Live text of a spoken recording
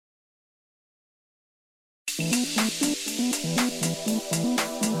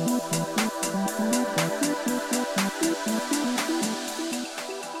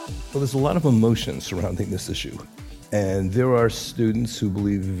there's a lot of emotion surrounding this issue. And there are students who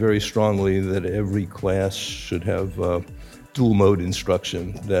believe very strongly that every class should have dual mode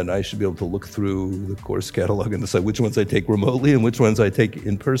instruction, that I should be able to look through the course catalog and decide which ones I take remotely and which ones I take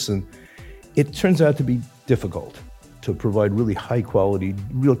in person. It turns out to be difficult to provide really high quality,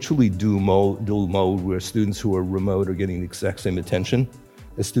 truly dual mode, where students who are remote are getting the exact same attention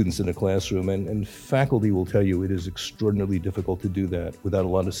as students in a classroom. And faculty will tell you it is extraordinarily difficult to do that without a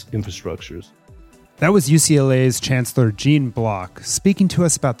lot of infrastructures. That was UCLA's Chancellor Gene Block speaking to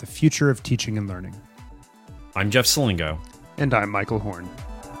us about the future of teaching and learning. I'm Jeff Salingo. And I'm Michael Horn.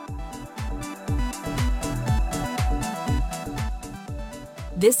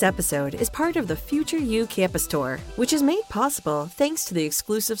 This episode is part of the Future U Campus Tour, which is made possible thanks to the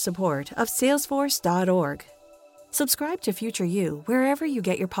exclusive support of Salesforce.org. Subscribe to Future U wherever you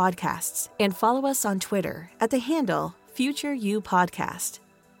get your podcasts and follow us on Twitter at the handle Future U Podcast.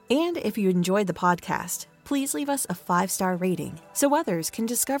 And if you enjoyed the podcast, please leave us a 5-star rating so others can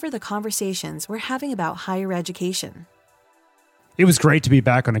discover the conversations we're having about higher education. It was great to be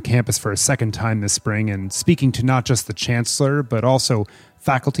back on a campus for a second time this spring and speaking to not just the chancellor, but also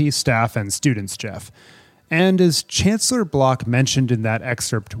faculty, staff, and students, Jeff. And as Chancellor Block mentioned in that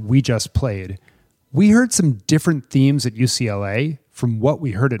excerpt we just played, we heard some different themes at UCLA from what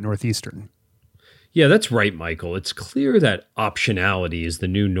we heard at Northeastern. Yeah, that's right, Michael. It's clear that optionality is the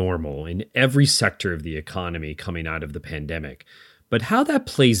new normal in every sector of the economy coming out of the pandemic. But how that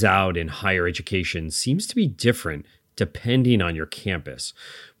plays out in higher education seems to be different depending on your campus.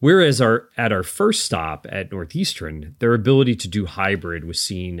 Whereas at our first stop at Northeastern, their ability to do hybrid was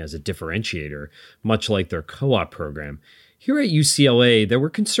seen as a differentiator, much like their co-op program. Here at UCLA, there were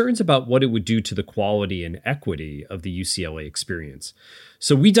concerns about what it would do to the quality and equity of the UCLA experience.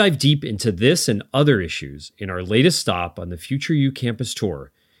 So we dive deep into this and other issues in our latest stop on the Future U Campus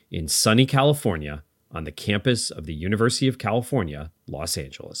Tour in sunny California on the campus of the University of California, Los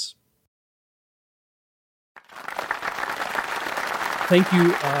Angeles. Thank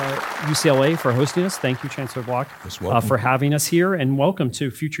you, UCLA, for hosting us. Thank you, Chancellor Block, for having us here, and welcome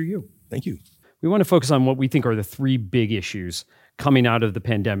to Future U. Thank you. We want to focus on what we think are the three big issues coming out of the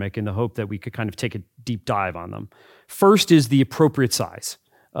pandemic in the hope that we could kind of take a deep dive on them. First is the appropriate size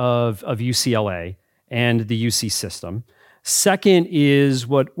of UCLA and the UC system. Second is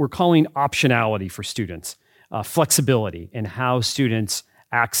what we're calling optionality for students, flexibility in how students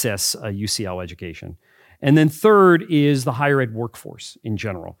access a UCL education. And then third is the higher ed workforce in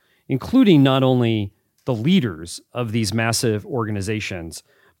general, including not only the leaders of these massive organizations,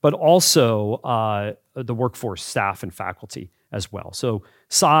 but also the workforce, staff, and faculty as well. So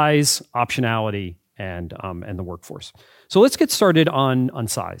size, optionality, and the workforce. So let's get started on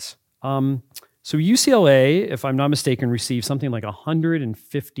size. So UCLA, if I'm not mistaken, received something like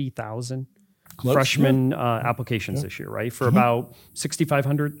 150,000 freshman applications this year, right? For about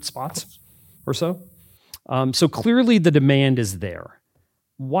 6,500 spots or so. So clearly the demand is there.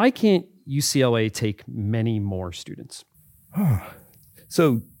 Why can't UCLA take many more students?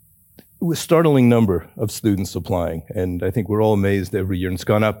 So it was a startling number of students applying, and I think we're all amazed every year, and it's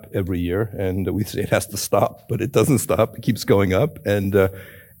gone up every year, and we say it has to stop, but it doesn't stop. It keeps going up, and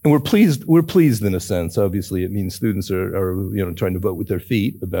we're pleased. We're pleased in a sense. Obviously, it means students are trying to vote with their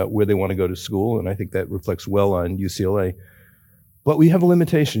feet about where they want to go to school, and I think that reflects well on UCLA. But we have a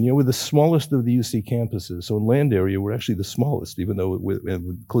limitation. We're the smallest of the UC campuses. So in land area, we're actually the smallest, even though we're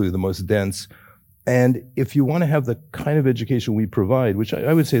clearly the most dense. And if you want to have the kind of education we provide, which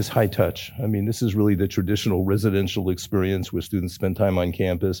I would say is high touch, I mean, this is really the traditional residential experience where students spend time on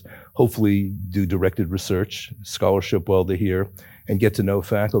campus, hopefully do directed research, scholarship while they're here, and get to know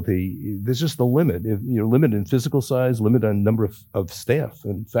faculty. There's just a limit. You're limited in physical size, limited on number of staff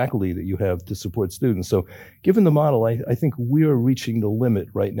and faculty that you have to support students. So given the model, I think we are reaching the limit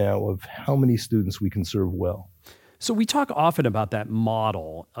right now of how many students we can serve well. So we talk often about that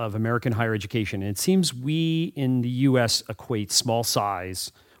model of American higher education, and it seems we in the U.S. equate small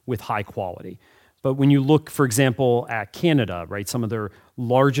size with high quality. But when you look, for example, at Canada, right, some of their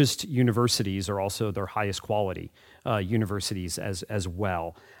largest universities are also their highest quality universities as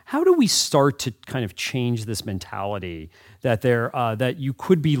well. How do we start to kind of change this mentality that that you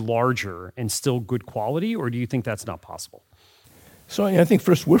could be larger and still good quality, or do you think that's not possible? So I think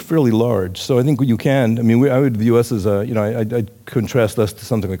first we're fairly large, so I think you can. I mean, I would view us as I'd contrast us to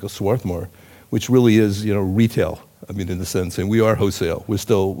something like a Swarthmore, which really is retail. I mean, in a sense, and we are wholesale. We're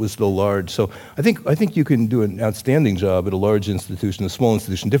still large. So I think you can do an outstanding job at a large institution, a small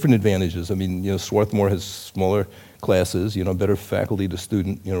institution. Different advantages. I mean, Swarthmore has smaller classes, better faculty to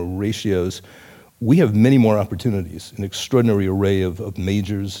student ratios. we have many more opportunities, an extraordinary array of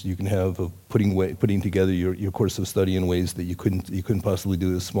majors you can have, of putting together your course of study in ways that you couldn't possibly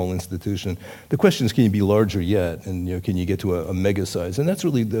do at a small institution. The question is, can you be larger yet, and can you get to a mega size? And that's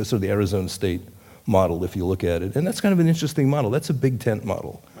really the sort of the Arizona State model, if you look at it. And that's kind of an interesting model. That's a big tent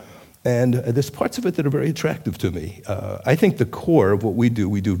model. And there's parts of it that are very attractive to me. I think the core of what we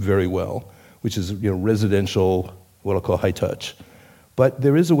do very well, which is residential, what I'll call high touch. But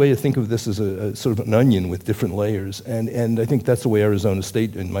there is a way to think of this as a sort of an onion with different layers, and I think that's the way Arizona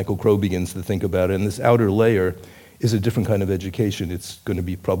State and Michael Crow begins to think about it. And this outer layer is a different kind of education. It's going to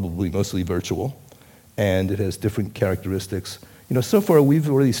be probably mostly virtual, and it has different characteristics. So far we've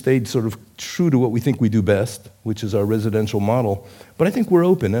already stayed sort of true to what we think we do best, which is our residential model. But I think we're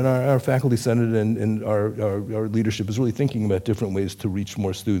open, and our faculty senate and our leadership is really thinking about different ways to reach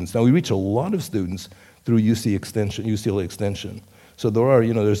more students. Now we reach a lot of students through UCLA Extension. So there are,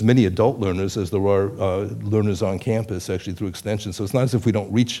 there's many adult learners as there are learners on campus actually through Extension. So it's not as if we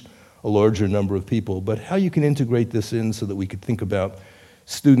don't reach a larger number of people, but how you can integrate this in so that we could think about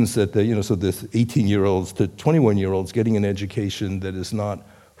students that, so this 18-year-olds to 21-year-olds getting an education that is not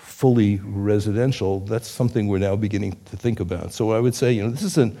fully residential, that's something we're now beginning to think about. So I would say,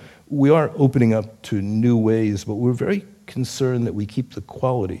 we are opening up to new ways, but we're very concerned that we keep the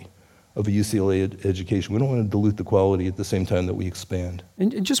quality of a UCLA education. We don't want to dilute the quality at the same time that we expand.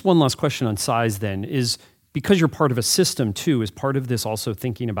 And just one last question on size then is, because you're part of a system too, is part of this also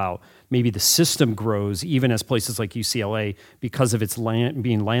thinking about maybe the system grows even as places like UCLA, because of its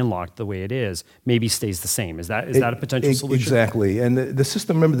being landlocked the way it is, maybe stays the same? Is that a potential solution? Exactly. And the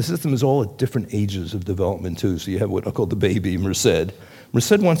system, remember, the system is all at different ages of development too. So you have what I call the baby, Merced.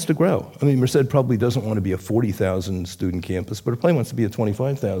 Merced wants to grow. I mean, Merced probably doesn't want to be a 40,000 student campus, but it probably wants to be a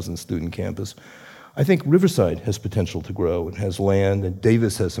 25,000 student campus. I think Riverside has potential to grow and has land, and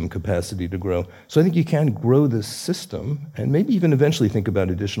Davis has some capacity to grow. So I think you can grow this system and maybe even eventually think about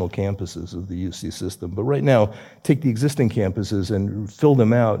additional campuses of the UC system. But right now, take the existing campuses and fill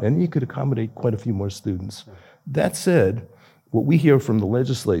them out, and you could accommodate quite a few more students. That said, what we hear from the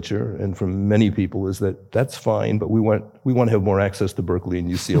legislature and from many people is that that's fine, but we want to have more access to Berkeley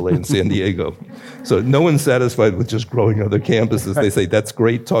and UCLA and San Diego. So no one's satisfied with just growing other campuses. They say, that's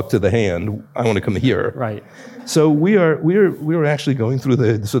great, talk to the hand, I want to come here. Right. So we are actually going through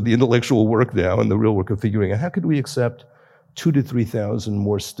the intellectual work now and the real work of figuring out how could we accept 2,000 to 3,000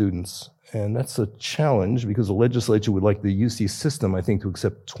 more students. And that's a challenge because the legislature would like the UC system, I think, to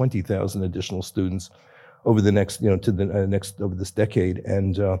accept 20,000 additional students over the next, over this decade,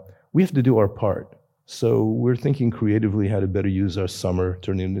 and we have to do our part. So we're thinking creatively how to better use our summer,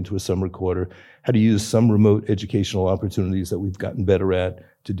 turn it into a summer quarter, how to use some remote educational opportunities that we've gotten better at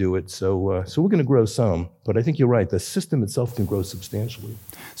to do it. So we're going to grow some, but I think you're right. The system itself can grow substantially.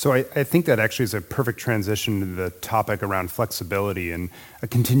 So I think that actually is a perfect transition to the topic around flexibility, and a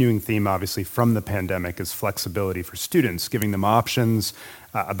continuing theme, obviously, from the pandemic is flexibility for students, giving them options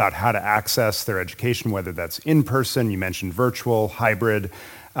about how to access their education, whether that's in person, you mentioned virtual, hybrid,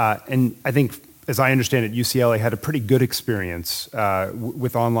 and I think, as I understand it, UCLA had a pretty good experience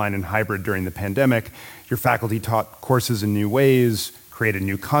with online and hybrid during the pandemic. Your faculty taught courses in new ways, created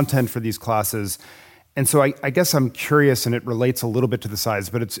new content for these classes. And so I guess I'm curious, and it relates a little bit to the size,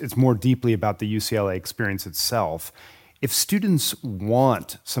 but it's more deeply about the UCLA experience itself. If students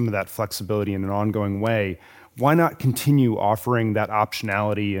want some of that flexibility in an ongoing way, why not continue offering that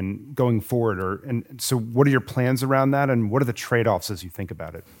optionality and going forward? And so what are your plans around that, and what are the trade-offs as you think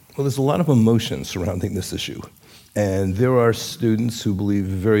about it? Well, there's a lot of emotion surrounding this issue. And there are students who believe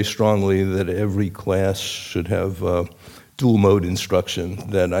very strongly that every class should have dual mode instruction,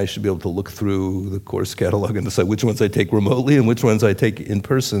 that I should be able to look through the course catalog and decide which ones I take remotely and which ones I take in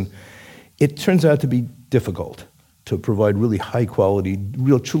person. It turns out to be difficult to provide really high quality,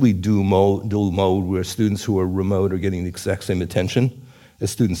 truly dual mode, where students who are remote are getting the exact same attention as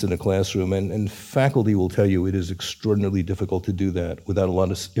students in a classroom. And faculty will tell you it is extraordinarily difficult to do that without a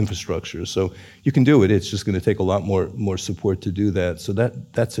lot of infrastructure. So you can do it, it's just going to take a lot more support to do that. So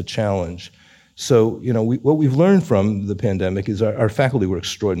that's a challenge. So, what we've learned from the pandemic is our faculty were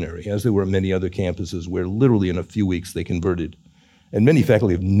extraordinary, as they were at many other campuses, where literally in a few weeks they converted. And many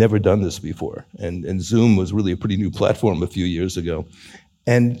faculty have never done this before. And Zoom was really a pretty new platform a few years ago.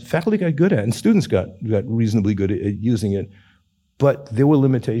 And faculty got good at it, and students got reasonably good at using it. But there were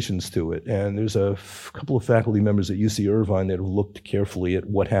limitations to it. And there's a couple of faculty members at UC Irvine that have looked carefully at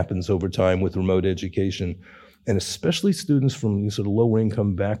what happens over time with remote education. And especially students from sort of lower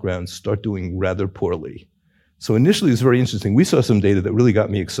income backgrounds start doing rather poorly. So initially it was very interesting. We saw some data that really got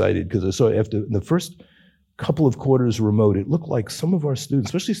me excited, because I saw after the first couple of quarters remote, it looked like some of our students,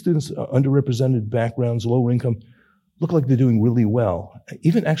 especially students underrepresented backgrounds, lower income, look like they're doing really well,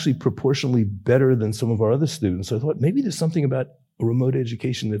 even actually proportionally better than some of our other students. So I thought maybe there's something about remote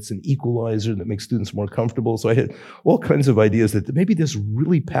education that's an equalizer that makes students more comfortable. So I had all kinds of ideas that maybe there's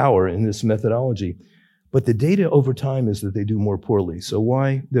really power in this methodology. But the data over time is that they do more poorly. So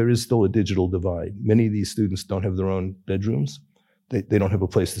why? There is still a digital divide. Many of these students don't have their own bedrooms. They don't have a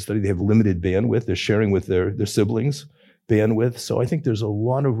place to study. They have limited bandwidth. They're sharing with their siblings bandwidth. So I think there's a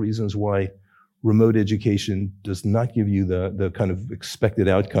lot of reasons why remote education does not give you the kind of expected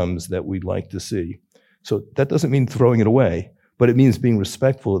outcomes that we'd like to see. So that doesn't mean throwing it away, but it means being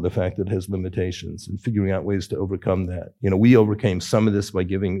respectful of the fact that it has limitations and figuring out ways to overcome that. We overcame some of this by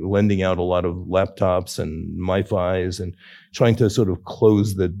lending out a lot of laptops and MiFis and trying to sort of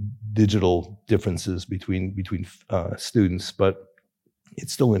close the digital differences between students, but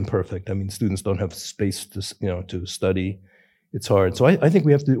it's still imperfect. I mean, students don't have space to study. It's hard. So I think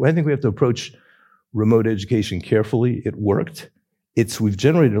we have to approach remote education carefully. It worked. We've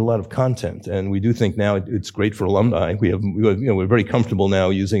generated a lot of content, and we do think now it's great for alumni. We're very comfortable now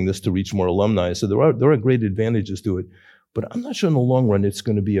using this to reach more alumni. So there are great advantages to it, but I'm not sure in the long run it's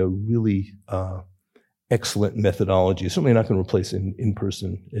going to be a really excellent methodology. It's certainly not going to replace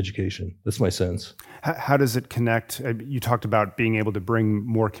in-person education. That's my sense. How does it connect? You talked about being able to bring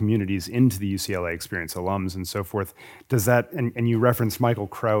more communities into the UCLA experience, alums and so forth. Does that, and you referenced Michael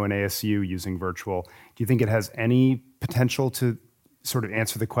Crow and ASU using virtual. Do you think it has any potential to sort of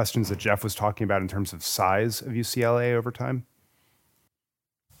answer the questions that Jeff was talking about in terms of size of UCLA over time?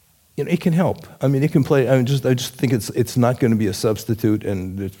 It can help. I mean, it can play. I just think it's not going to be a substitute,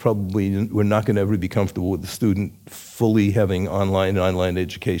 and we're not going to ever be comfortable with the student fully having online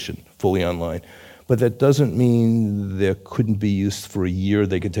education, fully online. But that doesn't mean there couldn't be use for a year.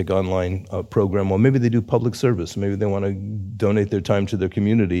 They could take online program, or maybe they do public service. Maybe they want to donate their time to their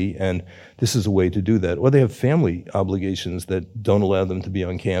community, and this is a way to do that. Or they have family obligations that don't allow them to be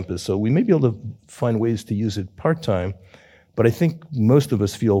on campus. So we may be able to find ways to use it part-time, but I think most of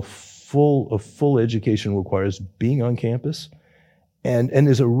us feel full education requires being on campus, and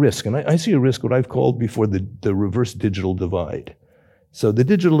there's a risk. And I see a risk, what I've called before the reverse digital divide. So the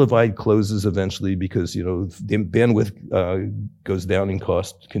digital divide closes eventually because, the bandwidth goes down in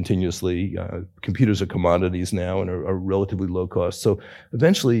cost continuously. Computers are commodities now and are relatively low cost. So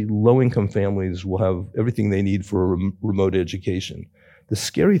eventually low-income families will have everything they need for a remote education. The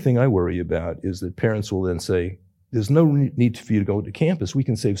scary thing I worry about is that parents will then say, there's no need for you to go to campus. We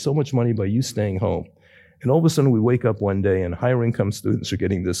can save so much money by you staying home. And all of a sudden we wake up one day and higher income students are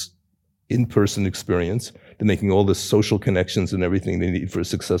getting this in-person experience. They're making all the social connections and everything they need for a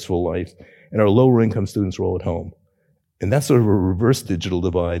successful life. And our lower income students are all at home. And that's sort of a reverse digital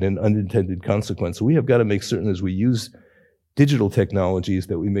divide and unintended consequence. So we have got to make certain as we use digital technologies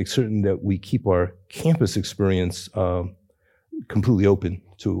that we make certain that we keep our campus experience completely open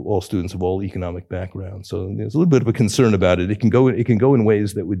to all students of all economic backgrounds. So there's a little bit of a concern about it. It can go in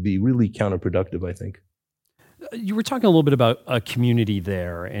ways that would be really counterproductive, I think. You were talking a little bit about a community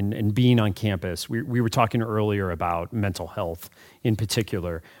there and being on campus. We were talking earlier about mental health in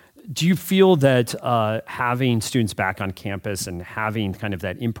particular. Do you feel that having students back on campus and having kind of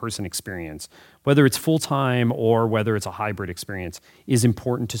that in-person experience, whether it's full-time or whether it's a hybrid experience, is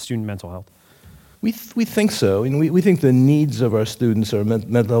important to student mental health? We think so, and we think the needs of our students, our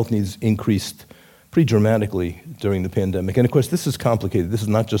mental health needs, increased pretty dramatically during the pandemic. And of course, this is complicated. This is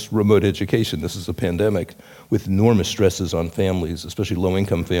not just remote education. This is a pandemic with enormous stresses on families, especially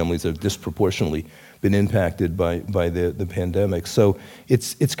low-income families that have disproportionately been impacted by the pandemic. So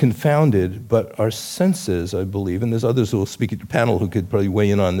it's confounded, but our sense is, I believe, and there's others who will speak at the panel who could probably weigh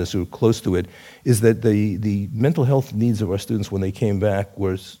in on this who are close to it, is that the mental health needs of our students when they came back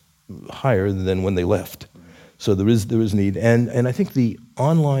were higher than when they left. So there is need. And I think the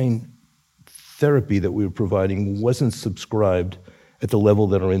online therapy that we were providing wasn't subscribed at the level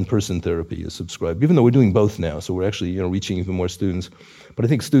that our in-person therapy is subscribed, even though we're doing both now. So we're actually reaching even more students. But I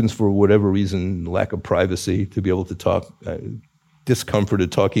think students, for whatever reason, lack of privacy to be able to talk,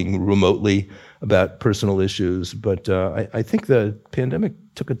 discomforted talking remotely about personal issues. But I think the pandemic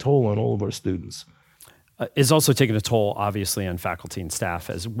took a toll on all of our students. Is also taking a toll, obviously, on faculty and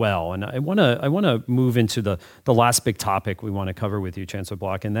staff as well. And I want to move into the last big topic we want to cover with you, Chancellor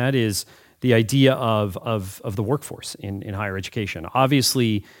Block, and that is the idea of the workforce in higher education.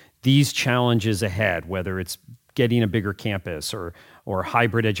 Obviously, these challenges ahead, whether it's getting a bigger campus or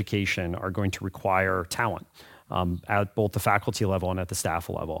hybrid education, are going to require talent. at both the faculty level and at the staff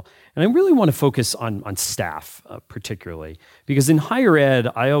level. And I really want to focus on staff particularly, because in higher ed,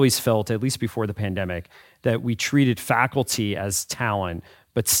 I always felt, at least before the pandemic, that we treated faculty as talent,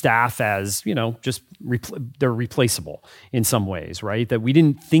 but staff as, just they're replaceable in some ways, right? That we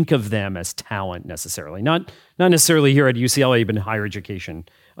didn't think of them as talent necessarily. Not necessarily here at UCLA, but in higher education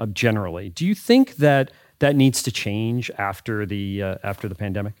generally. Do you think that needs to change after the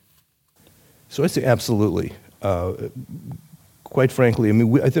pandemic? So I say absolutely. Quite frankly, I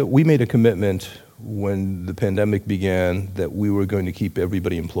mean, I thought we made a commitment when the pandemic began that we were going to keep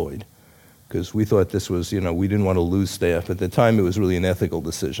everybody employed, because we thought this was, we didn't want to lose staff. At the time, it was really an ethical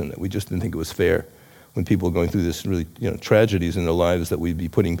decision that we just didn't think it was fair when people were going through this really, tragedies in their lives, that we'd be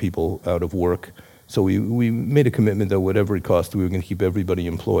putting people out of work. So we made a commitment that whatever it cost, we were going to keep everybody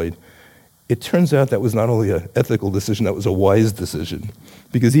employed. It turns out that was not only an ethical decision, that was a wise decision.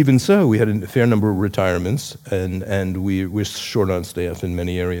 Because even so, we had a fair number of retirements, and we're short on staff in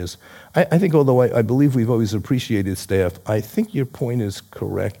many areas. I think, although I believe we've always appreciated staff, I think your point is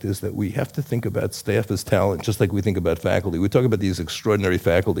correct, is that we have to think about staff as talent, just like we think about faculty. We talk about these extraordinary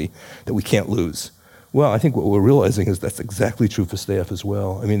faculty that we can't lose. Well, I think what we're realizing is that's exactly true for staff as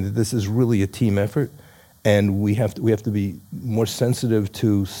well. I mean, this is really a team effort. And we have to be more sensitive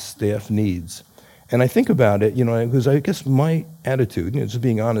to staff needs. And I think about it, because I guess my attitude, just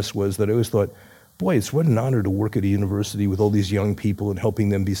being honest, was that I always thought, boy, it's what an honor to work at a university with all these young people and helping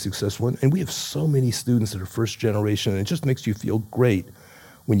them be successful. And we have so many students that are first generation, and it just makes you feel great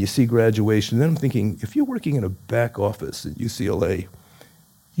when you see graduation. Then I'm thinking, if you're working in a back office at UCLA,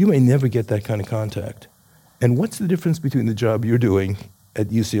 you may never get that kind of contact. And what's the difference between the job you're doing at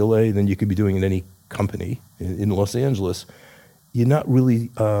UCLA than you could be doing in any company in Los Angeles? You're not really,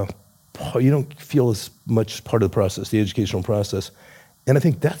 you don't feel as much part of the process, the educational process. And I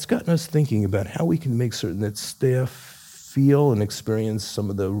think that's gotten us thinking about how we can make certain that staff feel and experience some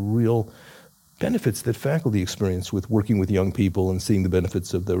of the real benefits that faculty experience with working with young people and seeing the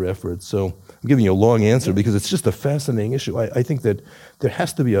benefits of their efforts. So I'm giving you a long answer because it's just a fascinating issue. I think that there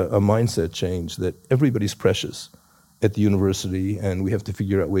has to be a mindset change that everybody's precious at the university, and we have to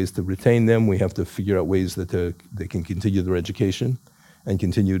figure out ways to retain them. We have to figure out ways that they can continue their education and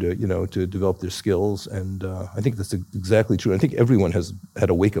continue to, to develop their skills. And I think that's exactly true. I think everyone has had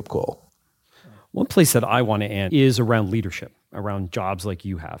a wake-up call. One place that I want to end is around leadership, around jobs like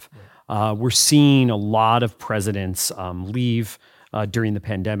you have. We're seeing a lot of presidents leave during the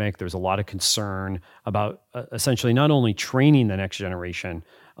pandemic. There's a lot of concern about essentially not only training the next generation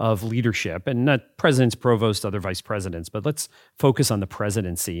of leadership, and not presidents, provosts, other vice presidents, but let's focus on the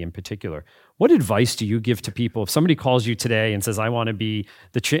presidency in particular. What advice do you give to people if somebody calls you today and says, I want to be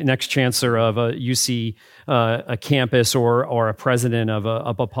the next chancellor of a UC a campus or a president of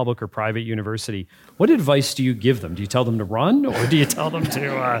a public or private university? What advice do you give them? Do you tell them to run, or do you tell them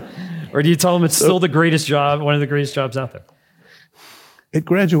it's still the greatest job, one of the greatest jobs out there? At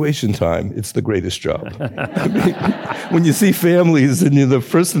graduation time, it's the greatest job. I mean, when you see families and you're the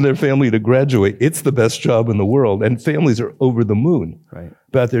first in their family to graduate, it's the best job in the world. And families are over the moon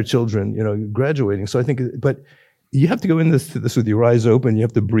about their children, graduating. So I think, but you have to go into this with your eyes open. You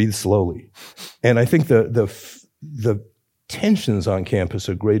have to breathe slowly. And I think the tensions on campus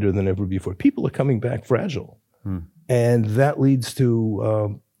are greater than ever before. People are coming back fragile. And that leads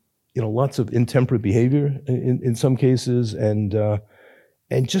to, lots of intemperate behavior in some cases.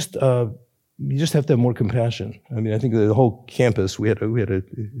 And just you just have to have more compassion. I mean, I think the whole campus, we had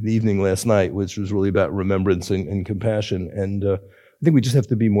an evening last night, which was really about remembrance and compassion. And I think we just have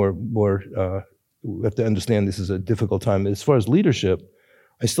to be more. We have to understand this is a difficult time. As far as leadership,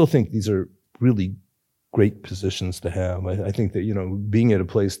 I still think these are really great positions to have. I think that being at a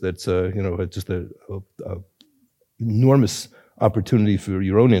place that's just a enormous opportunity for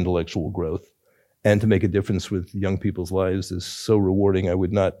your own intellectual growth, and to make a difference with young people's lives is so rewarding. I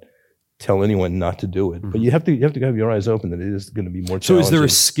would not tell anyone not to do it. But you have to have your eyes open that it is going to be more challenging. So is there a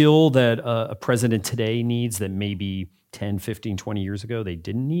skill that a president today needs that maybe 10, 15, 20 years ago they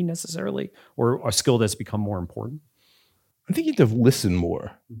didn't need necessarily, or a skill that's become more important? I think you have to listen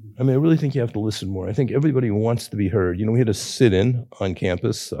more. I mean, I really think you have to listen more. I think everybody wants to be heard. We had a sit-in on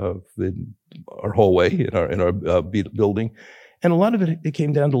campus in our hallway in our building, and a lot of it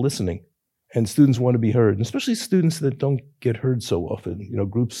came down to listening. And students want to be heard, and especially students that don't get heard so often.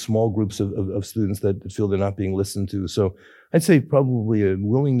 Small groups of students that feel they're not being listened to. So I'd say probably a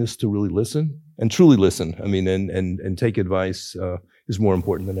willingness to really listen and truly listen. I mean, and take advice is more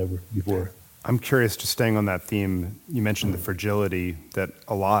important than ever before. I'm curious, just staying on that theme, you mentioned the fragility that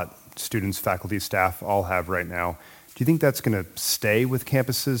a lot students, faculty, staff all have right now. Do you think that's going to stay with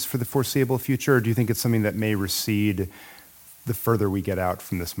campuses for the foreseeable future, or do you think it's something that may recede the further we get out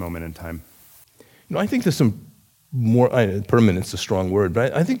from this moment in time? I think there's some more, permanent's a strong word,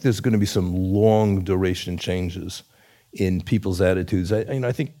 but I think there's going to be some long duration changes in people's attitudes.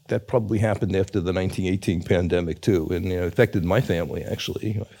 I think that probably happened after the 1918 pandemic too, and it affected my family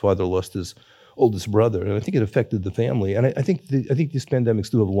actually. My father lost his oldest brother, and I think it affected the family. And I think these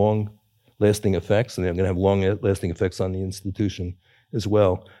pandemics do have long-lasting effects, and they're going to have long-lasting effects on the institution as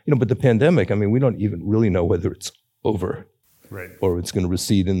well. But the pandemic, we don't even really know whether it's over, right, or it's going to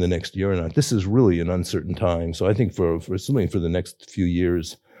recede in the next year or not. This is really an uncertain time. So I think for certainly for the next few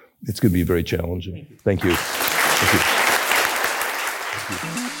years, it's going to be very challenging. Thank you. Thank you.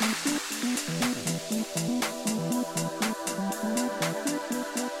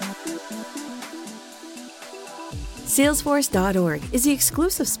 Salesforce.org is the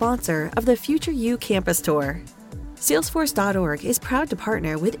exclusive sponsor of the Future U Campus Tour. Salesforce.org is proud to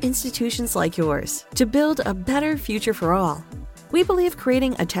partner with institutions like yours to build a better future for all. We believe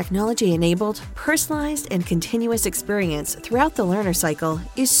creating a technology-enabled, personalized, and continuous experience throughout the learner cycle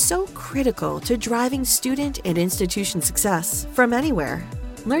is so critical to driving student and institution success from anywhere.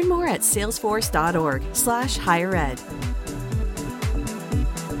 Learn more at salesforce.org/highered.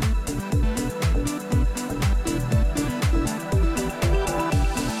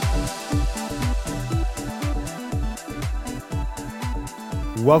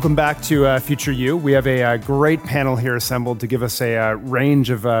 Welcome back to Future U. We have a great panel here assembled to give us a range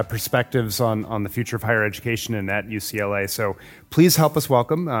of perspectives on the future of higher education and at UCLA. So please help us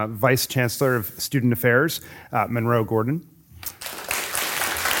welcome Vice Chancellor of Student Affairs, Monroe Gordon.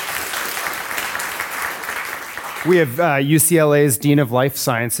 We have UCLA's Dean of Life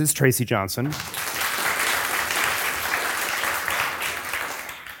Sciences, Tracy Johnson.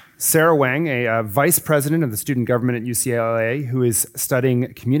 Sarah Wang, a vice president of the student government at UCLA, who is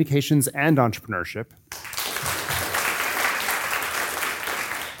studying communications and entrepreneurship.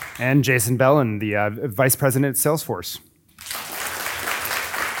 And Jason Bellin, the vice president at Salesforce.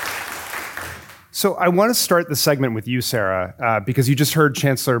 So I want to start the segment with you, Sarah, because you just heard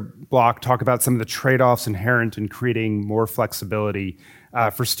Chancellor Block talk about some of the trade-offs inherent in creating more flexibility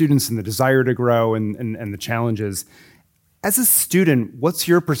for students and the desire to grow and the challenges. As a student, what's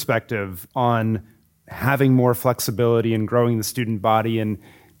your perspective on having more flexibility and growing the student body? And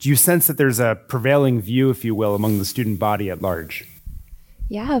do you sense that there's a prevailing view, if you will, among the student body at large?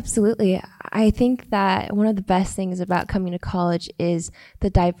 Yeah, absolutely. I think that one of the best things about coming to college is the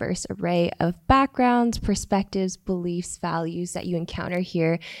diverse array of backgrounds, perspectives, beliefs, values that you encounter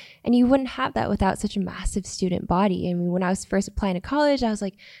here. And you wouldn't have that without such a massive student body. When I was first applying to college, I was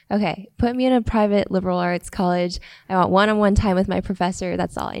like, okay, put me in a private liberal arts college. I want one-on-one time with my professor.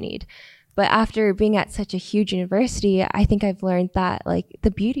 That's all I need. But after being at such a huge university, I think I've learned that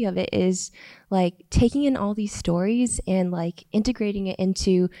the beauty of it is taking in all these stories and integrating it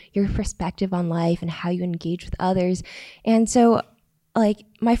into your perspective on life and how you engage with others. And so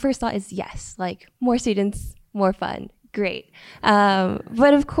my first thought is yes, more students, more fun. Great.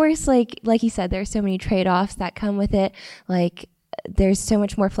 But of course, like you said, there are so many trade-offs that come with it. There's so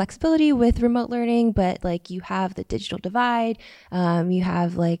much more flexibility with remote learning, but you have the digital divide, you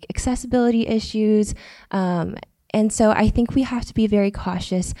have accessibility issues. And so I think we have to be very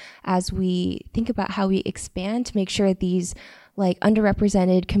cautious as we think about how we expand to make sure these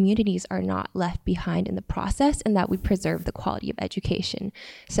underrepresented communities are not left behind in the process and that we preserve the quality of education.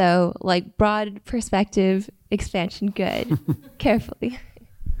 So broad perspective, expansion, good, carefully.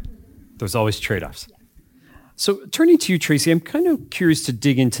 There's always trade-offs. Yeah. So turning to you, Tracy, I'm kind of curious to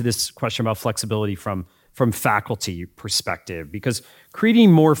dig into this question about flexibility from faculty perspective, because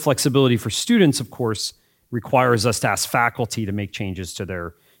creating more flexibility for students, of course, requires us to ask faculty to make changes to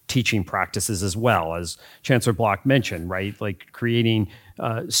their teaching practices as well, as Chancellor Block mentioned, right? Creating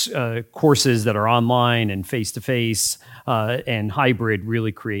courses that are online and face-to-face and hybrid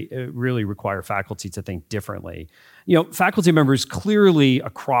really require faculty to think differently. Faculty members clearly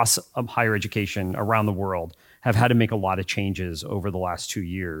across higher education around the world have had to make a lot of changes over the last 2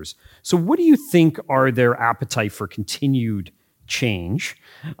 years. So what do you think are their appetite for continued change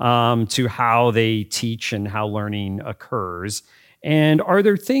to how they teach and how learning occurs? And are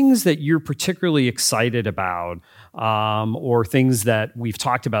there things that you're particularly excited about or things that we've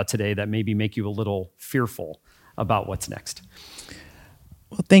talked about today that maybe make you a little fearful about what's next?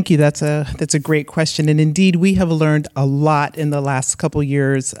 Well, thank you. That's a great question. And indeed, we have learned a lot in the last couple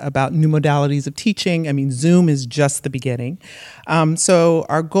years about new modalities of teaching. Zoom is just the beginning. So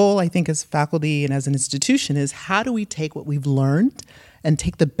our goal, I think, as faculty and as an institution is how do we take what we've learned and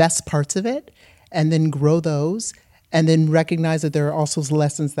take the best parts of it and then grow those and then recognize that there are also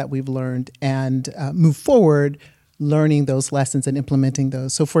lessons that we've learned and move forward learning those lessons and implementing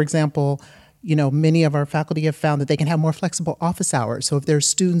those. So for example, many of our faculty have found that they can have more flexible office hours. So if there's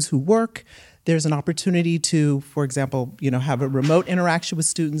students who work, there's an opportunity to, for example, have a remote interaction with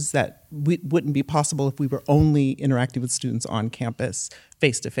students that wouldn't be possible if we were only interacting with students on campus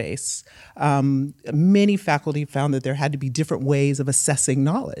face-to-face. Many faculty found that there had to be different ways of assessing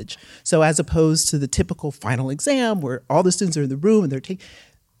knowledge. So as opposed to the typical final exam where all the students are in the room and they're taking,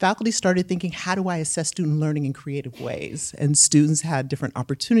 faculty started thinking, how do I assess student learning in creative ways? And students had different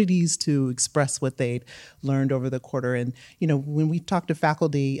opportunities to express what they'd learned over the quarter. And, when we talk to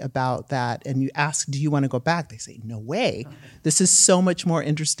faculty about that and you ask, do you want to go back? They say, no way. This is so much more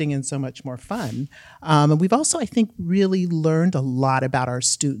interesting and so much more fun. And we've also, I think, really learned a lot about our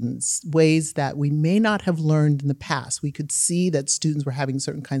students, ways that we may not have learned in the past. We could see that students were having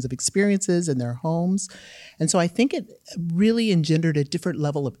certain kinds of experiences in their homes. And so I think it really engendered a different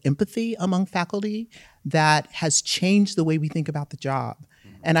level of empathy among faculty that has changed the way we think about the job.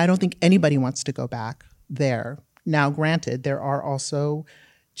 And I don't think anybody wants to go back there. Now, granted, there are also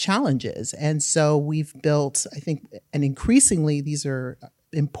challenges. And so we've built, I think, and increasingly these are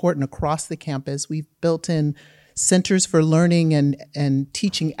important across the campus, we've built in centers for learning and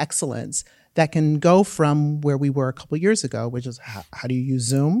teaching excellence that can go from where we were a couple years ago, which is how do you use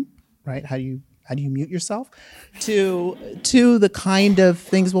Zoom, right? How do you mute yourself? To the kind of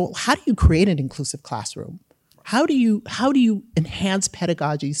things, well, how do you create an inclusive classroom? How do you enhance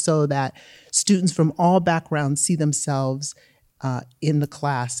pedagogy so that students from all backgrounds see themselves in the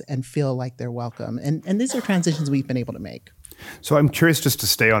class and feel like they're welcome? And these are transitions we've been able to make. So I'm curious just to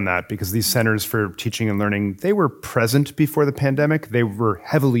stay on that, because these centers for teaching and learning, they were present before the pandemic. They were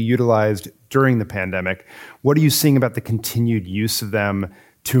heavily utilized during the pandemic. What are you seeing about the continued use of them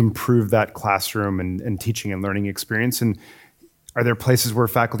to improve that classroom and teaching and learning experience? And are there places where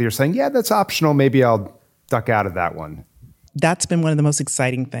faculty are saying, yeah, that's optional, maybe I'll duck out of that one? That's been one of the most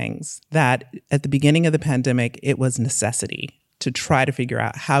exciting things, that at the beginning of the pandemic, it was necessity to try to figure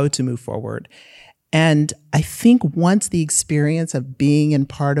out how to move forward. And I think once the experience of being in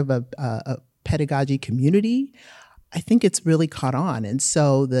part of a pedagogy community, I think it's really caught on. And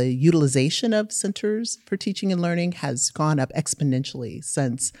so the utilization of centers for teaching and learning has gone up exponentially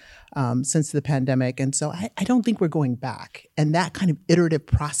since the pandemic. And so I don't think we're going back. And that kind of iterative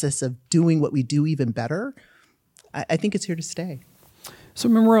process of doing what we do even better, I think it's here to stay. So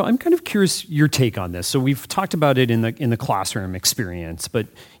Memorial, I'm kind of curious your take on this. So we've talked about it in the classroom experience, but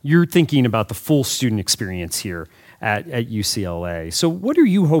you're thinking about the full student experience here at UCLA. So what are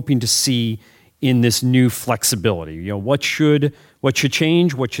you hoping to see in this new flexibility? What should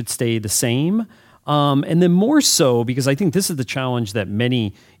change? What should stay the same? And then more so, because I think this is the challenge that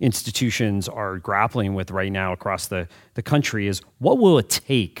many institutions are grappling with right now across the country, is what will it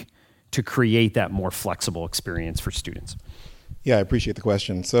take to create that more flexible experience for students? Yeah, I appreciate the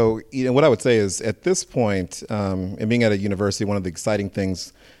question. So, what I would say is at this point, and being at a university, one of the exciting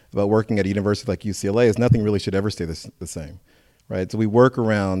things about working at a university like UCLA is nothing really should ever stay the same, right? So we work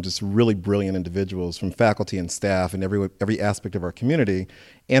around just really brilliant individuals from faculty and staff and every aspect of our community,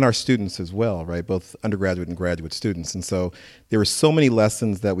 and our students as well, right? Both undergraduate and graduate students. And so there were so many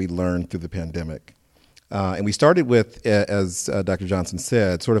lessons that we learned through the pandemic. And we started with, as Dr. Johnson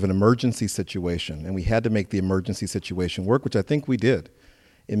said, sort of an emergency situation. And we had to make the emergency situation work, which I think we did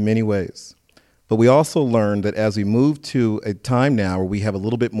in many ways. But we also learned that as we move to a time now where we have a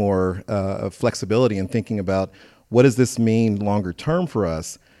little bit more flexibility in thinking about what does this mean longer term for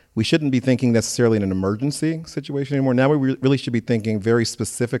us, we shouldn't be thinking necessarily in an emergency situation anymore. Now we really should be thinking very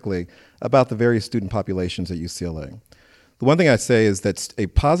specifically about the various student populations at UCLA. The one thing I say is that a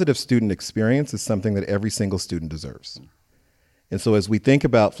positive student experience is something that every single student deserves. And so as we think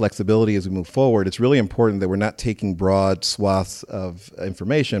about flexibility as we move forward, it's really important that we're not taking broad swaths of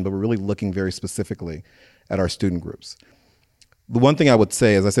information, but we're really looking very specifically at our student groups. The one thing I would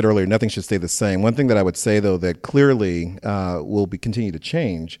say, as I said earlier, nothing should stay the same. One thing that I would say, though, that clearly will continue to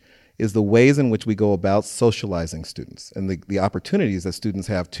change is the ways in which we go about socializing students and the opportunities that students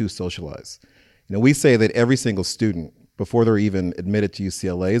have to socialize. We say that every single student, before they're even admitted to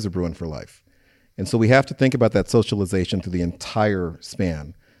UCLA, is a Bruin for life. And so we have to think about that socialization through the entire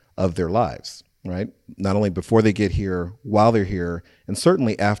span of their lives, right? Not only before they get here, while they're here, and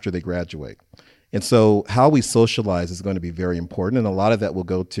certainly after they graduate. And so how we socialize is going to be very important, and a lot of that will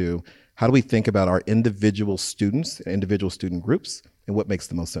go to how do we think about our individual students, individual student groups, and what makes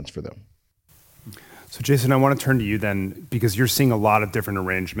the most sense for them. So Jason, I want to turn to you then, because you're seeing a lot of different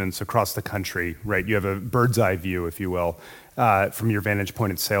arrangements across the country, right? You have a bird's eye view, if you will, from your vantage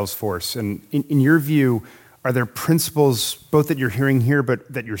point at Salesforce. And in your view, Are there principles, both that you're hearing here,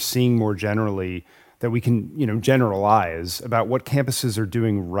 but that you're seeing more generally, that we can, generalize about what campuses are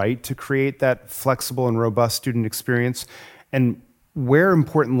doing right to create that flexible and robust student experience? And where,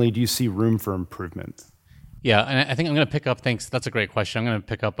 importantly, do you see room for improvement? Yeah, and I think I'm going to pick up, thanks, that's a great question. I'm going to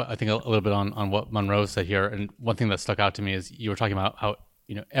pick up, I think, a little bit on what Monroe said here. And one thing that stuck out to me is you were talking about how,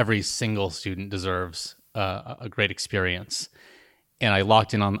 every single student deserves a great experience. And I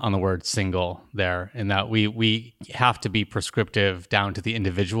locked in on the word single there, in that we have to be prescriptive down to the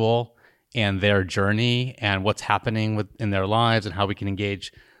individual and their journey and what's happening in their lives, and how we can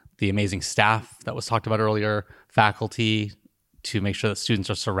engage the amazing staff that was talked about earlier, faculty, to make sure that students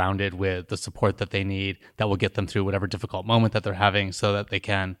are surrounded with the support that they need that will get them through whatever difficult moment that they're having, so that they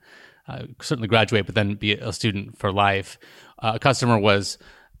can certainly graduate, but then be a student for life. A customer was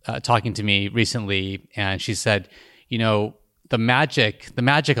talking to me recently, and she said, the magic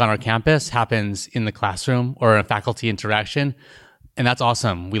on our campus happens in the classroom or in a faculty interaction. And that's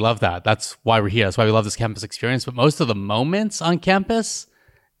awesome. We love that. That's why we're here. That's why we love this campus experience. But most of the moments on campus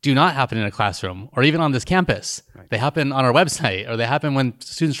do not happen in a classroom or even on this campus. Right. They happen on our website, or they happen when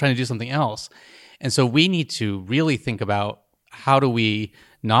students are trying to do something else. And so we need to really think about, how do we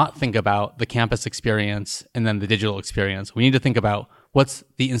not think about the campus experience and then the digital experience? We need to think about, what's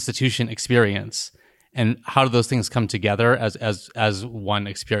the institution experience, and how do those things come together as one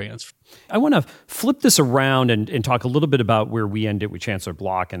experience? I want to flip this around and talk a little bit about where we ended with Chancellor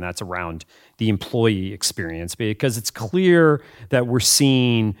Block, and that's around the employee experience, because it's clear that we're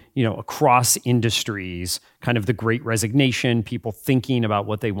seeing, across industries, kind of the Great Resignation, people thinking about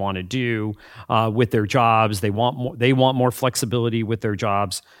what they want to do with their jobs. They want more flexibility with their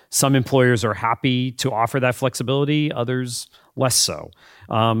jobs. Some employers are happy to offer that flexibility, others less so.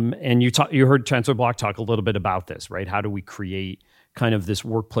 And you heard Chancellor Block talk a little bit about this, right? How do we create kind of this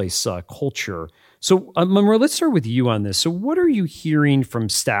workplace culture? So Monroe, let's start with you on this. So what are you hearing from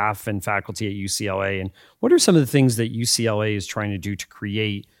staff and faculty at UCLA? And what are some of the things that UCLA is trying to do to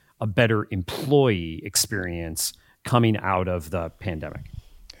create a better employee experience coming out of the pandemic?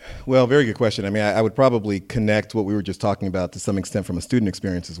 Well, very good question. I mean, I would probably connect what we were just talking about to some extent from a student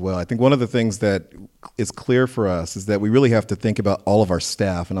experience as well. I think one of the things that is clear for us is that we really have to think about all of our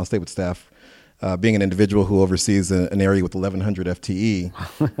staff, and I'll stay with staff, being an individual who oversees an area with 1,100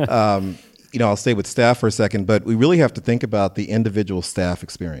 FTE. I'll stay with staff for a second, but we really have to think about the individual staff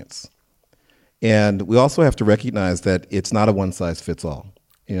experience. And we also have to recognize that it's not a one-size-fits-all.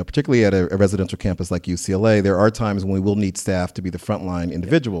 Particularly at a residential campus like UCLA, there are times when we will need staff to be the frontline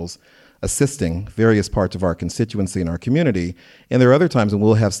individuals assisting various parts of our constituency and our community. And there are other times when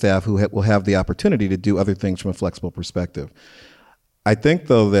we'll have staff who will have the opportunity to do other things from a flexible perspective. I think,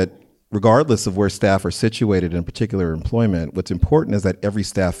 though, that regardless of where staff are situated in particular employment, what's important is that every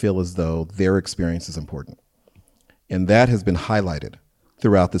staff feel as though their experience is important. And that has been highlighted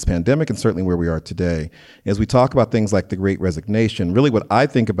throughout this pandemic, and certainly where we are today. As we talk about things like the Great Resignation, really what I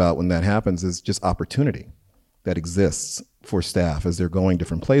think about when that happens is just opportunity that exists for staff as they're going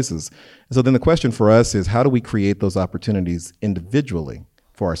different places. And so then the question for us is, how do we create those opportunities individually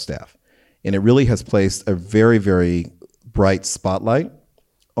for our staff? And it really has placed a very, very bright spotlight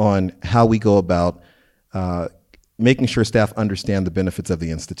on how we go about making sure staff understand the benefits of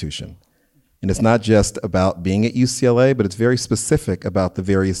the institution. And it's not just about being at UCLA, but it's very specific about the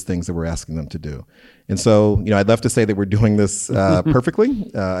various things that we're asking them to do. And so, I'd love to say that we're doing this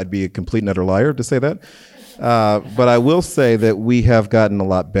perfectly. I'd be a complete and utter liar to say that. But I will say that we have gotten a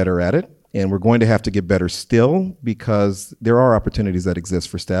lot better at it, and we're going to have to get better still, because there are opportunities that exist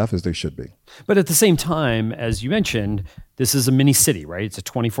for staff, as there should be. But at the same time, as you mentioned, this is a mini city, right? It's a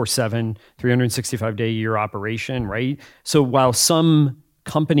 24/7, 365-day-a-year operation, right? So while some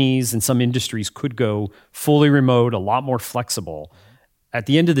companies and some industries could go fully remote, a lot more flexible, at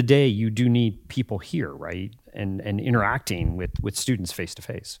the end of the day, you do need people here, right? And interacting with students face to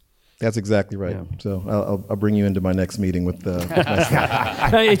face. That's exactly right. Yeah. So I'll bring you into my next meeting with my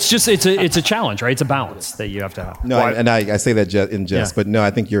staff. It's a challenge, right? It's a balance that you have to have. No, I say that in jest, but no, I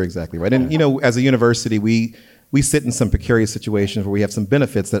think you're exactly right. And as a university, we sit in some precarious situations where we have some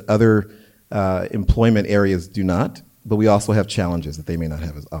benefits that other employment areas do not. But we also have challenges that they may not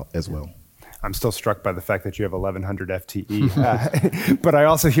have as well. I'm still struck by the fact that you have 1,100 FTE, but I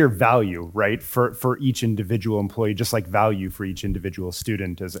also hear value, right, for each individual employee, just like value for each individual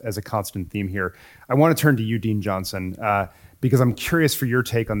student as a constant theme here. I want to turn to you, Dean Johnson, because I'm curious for your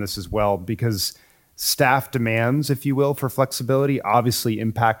take on this as well, because staff demands, if you will, for flexibility obviously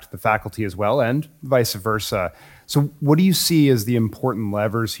impact the faculty as well, and vice versa. So what do you see as the important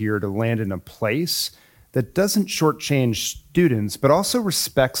levers here to land in a place that doesn't shortchange students, but also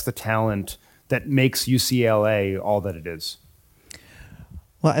respects the talent that makes UCLA all that it is?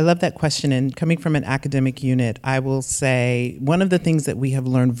 Well, I love that question. And coming from an academic unit, I will say one of the things that we have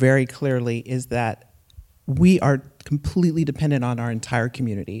learned very clearly is that we are completely dependent on our entire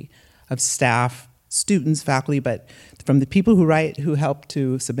community of staff, students, faculty, but from the people who help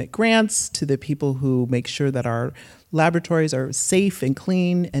to submit grants to the people who make sure that our laboratories are safe and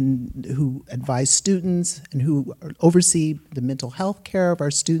clean and who advise students and who oversee the mental health care of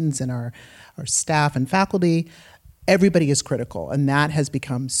our students and our staff and faculty. Everybody is critical, and that has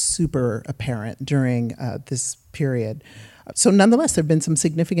become super apparent during this period. So nonetheless, there have been some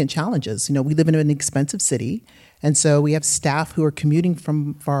significant challenges. You know, we live in an expensive city, and so we have staff who are commuting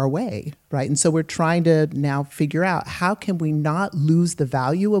from far away, right? And so we're trying to now figure out how can we not lose the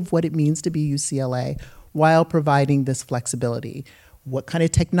value of what it means to be UCLA while providing this flexibility. What kind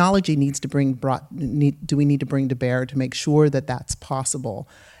of technology do we need to bring to bear to make sure that that's possible?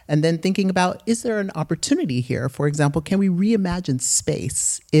 And then thinking about, is there an opportunity here? For example, can we reimagine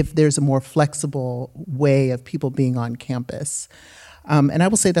space if there's a more flexible way of people being on campus? And I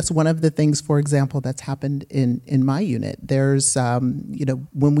will say that's one of the things, for example, that's happened in my unit. There's,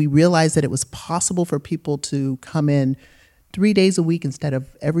 when we realized that it was possible for people to come in 3 days a week instead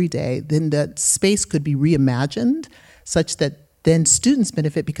of every day, then that space could be reimagined such that then students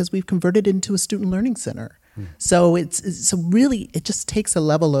benefit because we've converted it into a student learning center. So it's really, it just takes a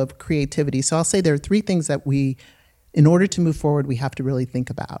level of creativity. So I'll say there are 3 things that in order to move forward, we have to really think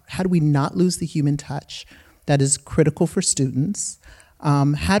about. How do we not lose the human touch that is critical for students?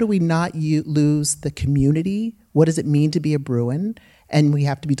 How do we not lose the community? What does it mean to be a Bruin? And we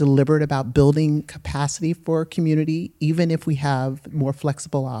have to be deliberate about building capacity for community, even if we have more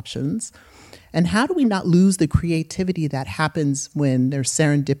flexible options. And how do we not lose the creativity that happens when there's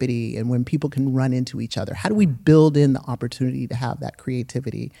serendipity and when people can run into each other? How do we build in the opportunity to have that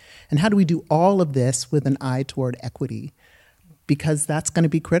creativity? And how do we do all of this with an eye toward equity? Because that's going to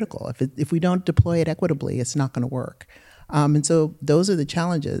be critical. If we don't deploy it equitably, it's not going to work. And so those are the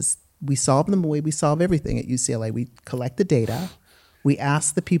challenges. We solve them the way we solve everything at UCLA. We collect the data. We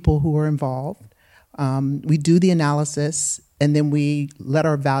ask the people who are involved. We do the analysis. And then we let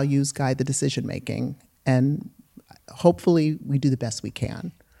our values guide the decision making. And hopefully we do the best we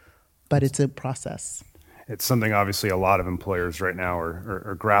can. But it's a process. It's something obviously a lot of employers right now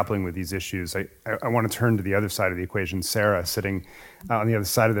are grappling with these issues. I want to turn to the other side of the equation. Sarah, sitting on the other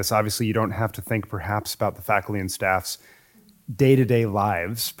side of this, obviously you don't have to think perhaps about the faculty and staff's day-to-day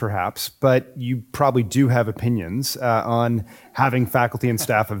lives, perhaps, but you probably do have opinions on having faculty and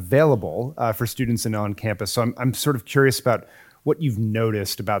staff available for students and on campus. So I'm sort of curious about what you've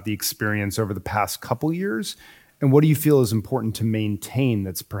noticed about the experience over the past couple years, and what do you feel is important to maintain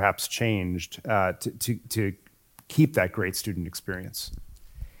that's perhaps changed to keep that great student experience?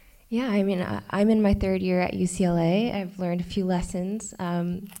 Yeah, I mean, I'm in my 3rd year at UCLA. I've learned a few lessons.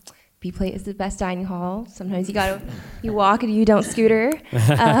 B-Plate is the best dining hall. Sometimes you walk and you don't scooter.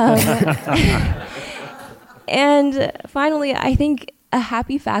 And finally, I think a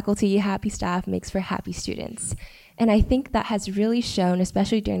happy faculty, happy staff makes for happy students. And I think that has really shown,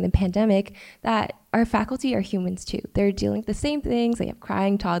 especially during the pandemic, that our faculty are humans too. They're dealing with the same things. They have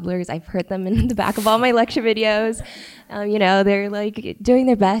crying toddlers. I've heard them in the back of all my lecture videos. They're like doing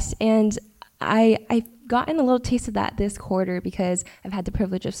their best. And I've gotten a little taste of that this quarter because I've had the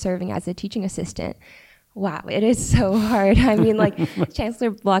privilege of serving as a teaching assistant. Wow, it is so hard. I mean, like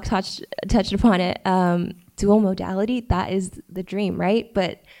Chancellor Block touched upon it. Dual modality, that is the dream, right?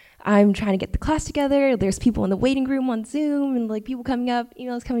 But I'm trying to get the class together. There's people in the waiting room on Zoom and like people coming up,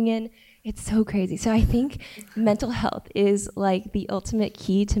 emails coming in. It's so crazy. So I think mental health is like the ultimate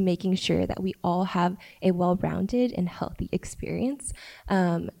key to making sure that we all have a well-rounded and healthy experience,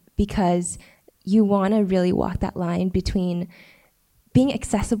 because you want to really walk that line between being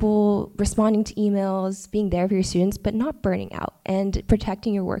accessible, responding to emails, being there for your students, but not burning out and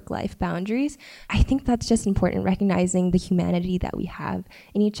protecting your work-life boundaries. I think that's just important, recognizing the humanity that we have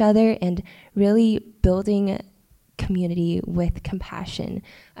in each other and really building community with compassion.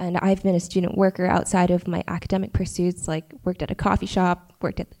 And I've been a student worker outside of my academic pursuits, like worked at a coffee shop,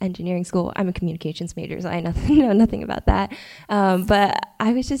 worked at the engineering school. I'm a communications major, so I know nothing about that. But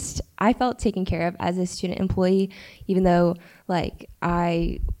I felt taken care of as a student employee, even though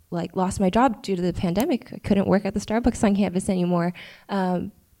I lost my job due to the pandemic. I couldn't work at the Starbucks on campus anymore.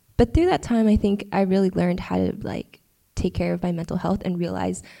 But through that time, I think I really learned how to take care of my mental health and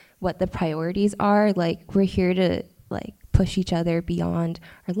realize what the priorities are. We're here to push each other beyond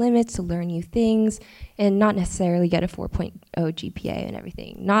our limits, to learn new things, and not necessarily get a 4.0 GPA and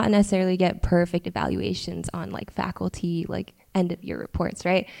everything. Not necessarily get perfect evaluations on faculty, end of year reports,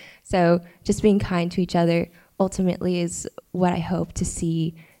 right? So just being kind to each other ultimately is what I hope to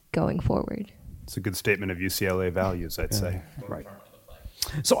see going forward. It's a good statement of UCLA values, I'd say. Right.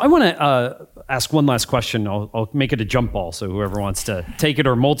 So I want to ask one last question. I'll make it a jump ball, so whoever wants to take it,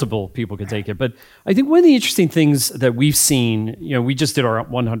 or multiple people can take it. But I think one of the interesting things that we've seen, we just did our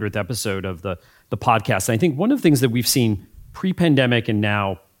 100th episode of the podcast. And I think one of the things that we've seen pre-pandemic and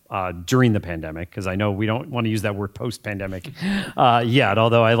now during the pandemic, because I know we don't want to use that word post-pandemic yet,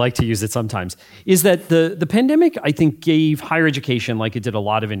 although I like to use it sometimes, is that the pandemic, I think, gave higher education, like it did a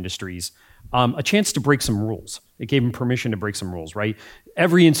lot of industries, a chance to break some rules. It gave them permission to break some rules, right?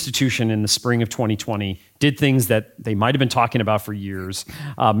 Every institution in the spring of 2020 did things that they might have been talking about for years,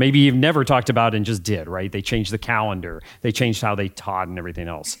 maybe you've never talked about and just did, right? They changed the calendar, they changed how they taught and everything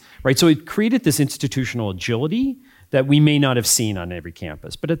else, right? So it created this institutional agility that we may not have seen on every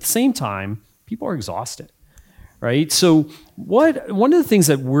campus. But at the same time, people are exhausted, right? So one of the things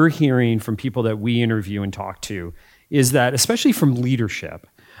that we're hearing from people that we interview and talk to is that, especially from leadership,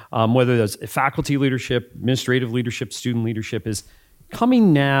 whether that's faculty leadership, administrative leadership, student leadership, is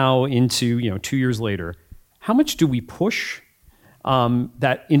coming now into 2 years later, how much do we push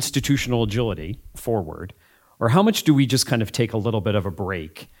that institutional agility forward, or how much do we just kind of take a little bit of a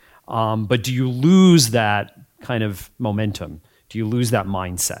break? But do you lose that kind of momentum? Do you lose that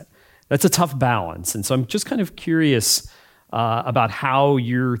mindset? That's a tough balance. And so I'm just kind of curious about how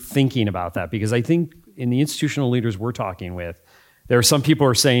you're thinking about that, because I think in the institutional leaders we're talking with, there are some people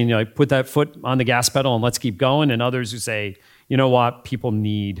who are saying, put that foot on the gas pedal and let's keep going, and others who say, you know what, people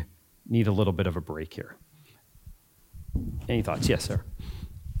need a little bit of a break here. Any thoughts? Yes, sir.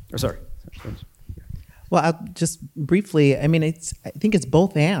 Or sorry. Well, I'll just briefly, I think it's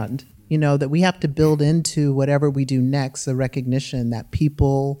both and, that we have to build into whatever we do next the recognition that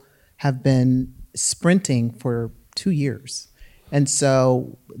people have been sprinting for 2 years. And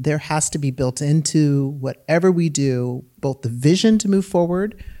so there has to be built into whatever we do, both the vision to move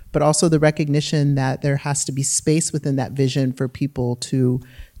forward, but also the recognition that there has to be space within that vision for people to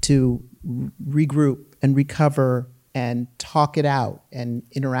regroup and recover and talk it out and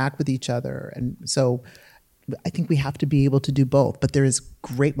interact with each other. And so I think we have to be able to do both, but there is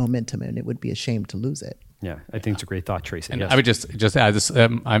great momentum and it would be a shame to lose it. Yeah, I think it's a great thought, Tracy. And yes. I would just add this.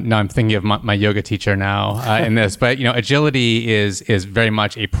 I'm thinking of my yoga teacher now in this, but agility is very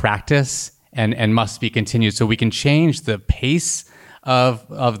much a practice and must be continued. So we can change the pace of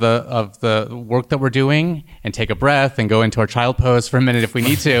the work that we're doing and take a breath and go into our child pose for a minute if we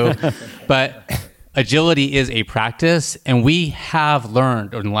need to. But agility is a practice, and we have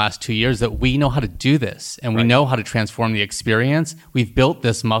learned over the last 2 years that we know how to do this, and we know how to transform the experience. We've built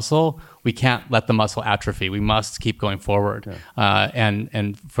this muscle. We can't let the muscle atrophy. We must keep going forward,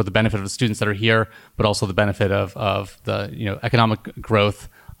 and for the benefit of the students that are here, but also the benefit of the economic growth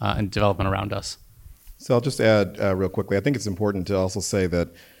and development around us. So I'll just add real quickly. I think it's important to also say that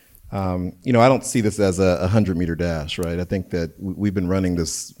I don't see this as a 100-meter dash, right? I think that we've been running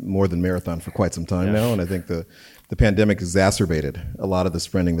this more than marathon for quite some time now, and I think the pandemic exacerbated a lot of the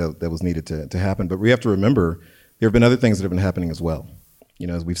sprinting that was needed to happen. But we have to remember there have been other things that have been happening as well.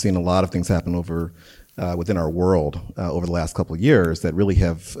 As we've seen a lot of things happen within our world over the last couple of years that really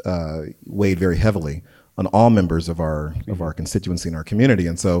have weighed very heavily on all members of our constituency and our community.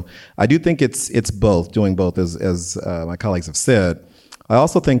 And so I do think it's both, doing both, as my colleagues have said. I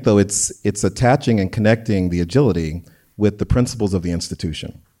also think, though, it's attaching and connecting the agility with the principles of the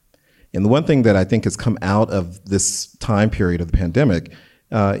institution. And the one thing that I think has come out of this time period of the pandemic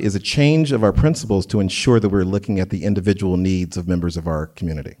is a change of our principles to ensure that we're looking at the individual needs of members of our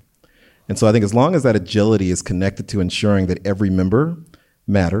community. And so I think as long as that agility is connected to ensuring that every member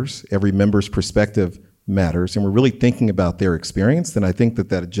matters, every member's perspective matters, and we're really thinking about their experience, then I think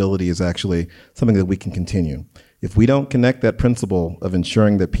that agility is actually something that we can continue. If we don't connect that principle of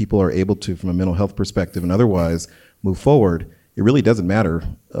ensuring that people are able to, from a mental health perspective and otherwise, move forward, it really doesn't matter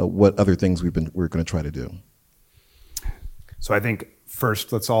what other things we're going to try to do. So I think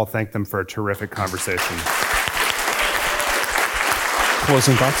first, let's all thank them for a terrific conversation.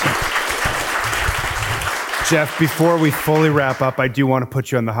 Closing thoughts? Jeff, before we fully wrap up, I do want to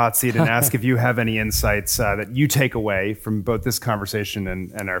put you on the hot seat and ask if you have any insights that you take away from both this conversation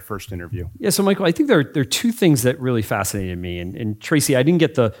and our first interview. Yeah, so Michael, I think there are two things that really fascinated me. And Tracy, I didn't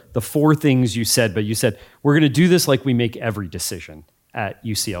get the four things you said, but you said, we're going to do this like we make every decision at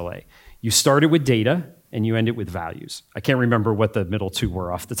UCLA. You started with data and you end it with values. I can't remember what the middle two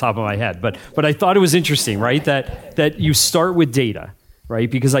were off the top of my head, but I thought it was interesting, right? That you start with data. Right?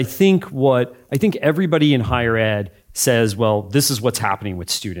 Because I think everybody in higher ed says, well, this is what's happening with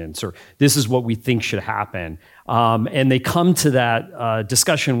students, or this is what we think should happen. And they come to that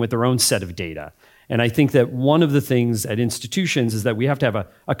discussion with their own set of data. And I think that one of the things at institutions is that we have to have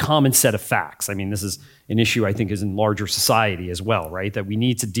a common set of facts. I mean, this is an issue I think is in larger society as well, right? That we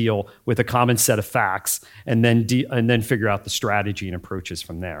need to deal with a common set of facts and then figure out the strategy and approaches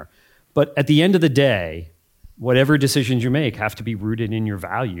from there. But at the end of the day, whatever decisions you make have to be rooted in your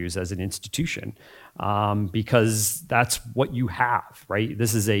values as an institution, because that's what you have, right?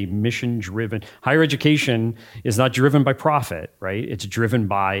 This is a mission-driven. Higher education is not driven by profit, right? It's driven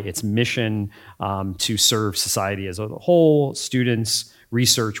by its mission to serve society as a whole, students,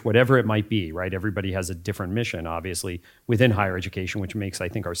 research, whatever it might be, right? Everybody has a different mission, obviously, within higher education, which makes, I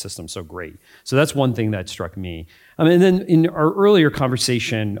think, our system so great. So that's one thing that struck me. And then in our earlier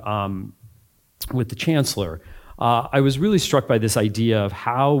conversation with the chancellor, I was really struck by this idea of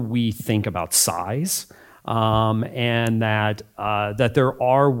how we think about size, and that there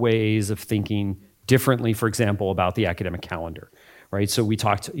are ways of thinking differently, for example, about the academic calendar, right? So we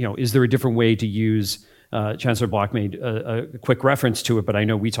talked, is there a different way to use, Chancellor Block made a quick reference to it, but I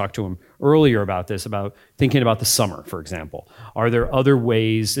know we talked to him earlier about this, about thinking about the summer, for example. Are there other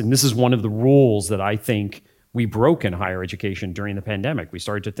ways, and this is one of the rules that I think we broke in higher education during the pandemic. We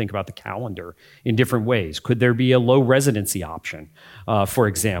started to think about the calendar in different ways. Could there be a low residency option, for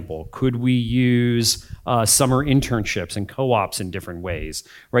example? Could we use summer internships and co-ops in different ways,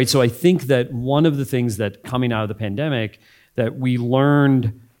 right? So I think that one of the things that coming out of the pandemic that we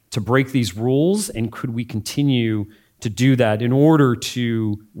learned to break these rules, and could we continue to do that in order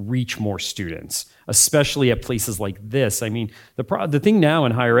to reach more students, especially at places like this. I mean, the thing now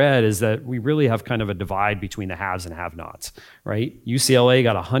in higher ed is that we really have kind of a divide between the haves and have-nots, right? UCLA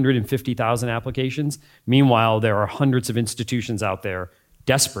got 150,000 applications. Meanwhile, there are hundreds of institutions out there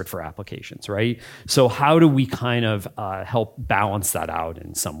desperate for applications, right? So how do we kind of help balance that out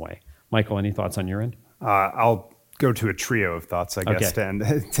in some way? Michael, any thoughts on your end? I'll go to a trio of thoughts, I guess, to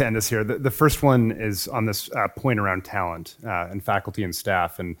end us here. The first one is on this point around talent and faculty and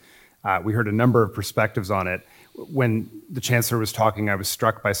staff. And we heard a number of perspectives on it. When the chancellor was talking, I was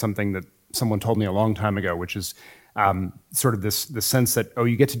struck by something that someone told me a long time ago, which is sort of the sense that,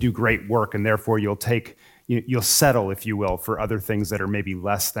 you get to do great work, and therefore you'll settle, if you will, for other things that are maybe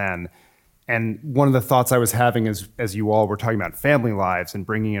less than. And one of the thoughts I was having is, as you all were talking about family lives and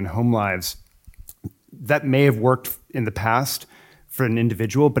bringing in home lives, that may have worked in the past for an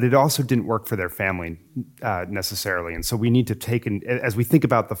individual, but it also didn't work for their family necessarily. And so we need to as we think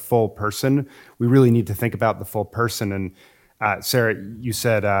about the full person, we really need to think about the full person. And Sarah, you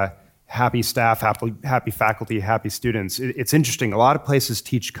said happy staff, happy faculty, happy students. It's interesting. A lot of places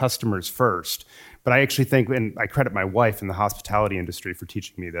teach customers first, but I actually think, and I credit my wife in the hospitality industry for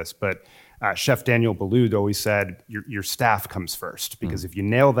teaching me this, but Chef Daniel Boulud always said, your staff comes first, because if you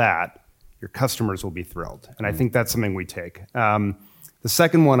nail that, your customers will be thrilled. And I think that's something we take. The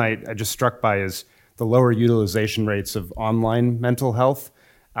second one I just struck by is the lower utilization rates of online mental health.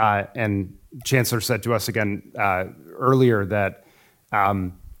 And Chancellor said to us again earlier that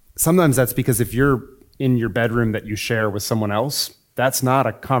sometimes that's because if you're in your bedroom that you share with someone else, that's not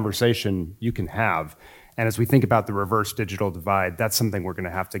a conversation you can have. And as we think about the reverse digital divide, that's something we're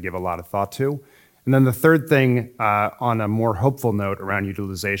gonna have to give a lot of thought to. And then the third thing, on a more hopeful note around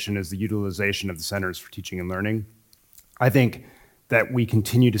utilization, is the utilization of the Centers for Teaching and Learning. I think that we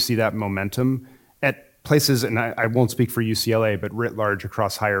continue to see that momentum at places, and I won't speak for UCLA, but writ large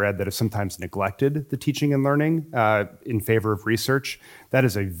across higher ed, that have sometimes neglected the teaching and learning in favor of research. That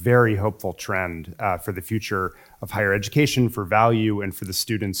is a very hopeful trend for the future of higher education, for value, and for the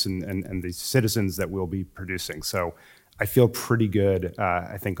students and the citizens that we'll be producing. So I feel pretty good,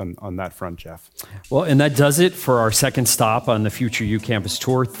 I think, on that front, Jeff. Well, and that does it for our second stop on the Future U Campus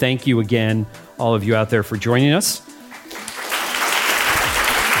Tour. Thank you again, all of you out there, for joining us.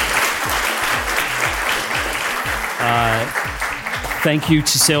 Thank you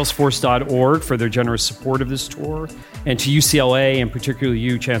to Salesforce.org for their generous support of this tour, and to UCLA, and particularly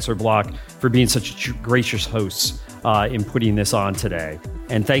you, Chancellor Block, for being such gracious hosts in putting this on today.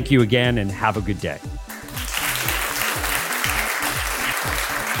 And thank you again, and have a good day.